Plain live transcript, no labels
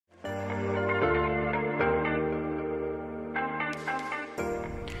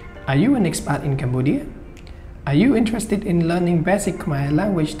Are you an expat in Cambodia? Are you interested in learning basic Khmer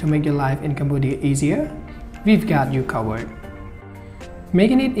language to make your life in Cambodia easier? We've got you covered.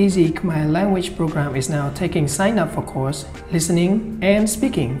 Making It Easy Khmer language program is now taking sign up for course Listening and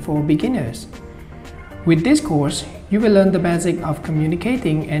Speaking for Beginners. With this course, you will learn the basics of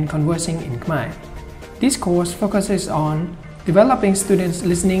communicating and conversing in Khmer. This course focuses on developing students'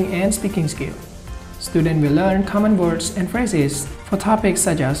 listening and speaking skills. Students will learn common words and phrases for topics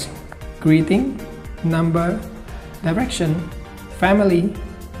such as greeting, number, direction, family,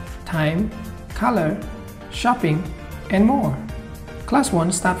 time, color, shopping, and more. Class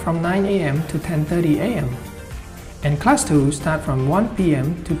 1 starts from 9 a.m. to 10:30 a.m. and Class 2 starts from 1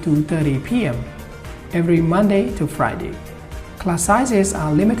 p.m. to 2:30 p.m. every Monday to Friday. Class sizes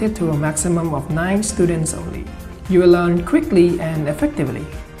are limited to a maximum of 9 students only. You will learn quickly and effectively.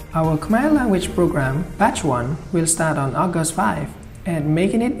 Our Khmer language program, Batch 1, will start on August 5 at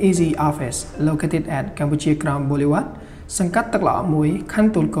Making It Easy office located at Cambodia Krom Boulevard, Sangkat Takla Mui,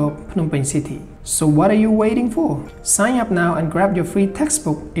 Khantulkop, Phnom Penh City. So what are you waiting for? Sign up now and grab your free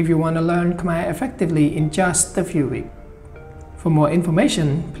textbook if you want to learn Khmer effectively in just a few weeks. For more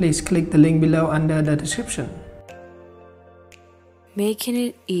information, please click the link below under the description. Making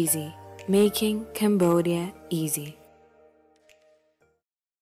it easy, making Cambodia easy.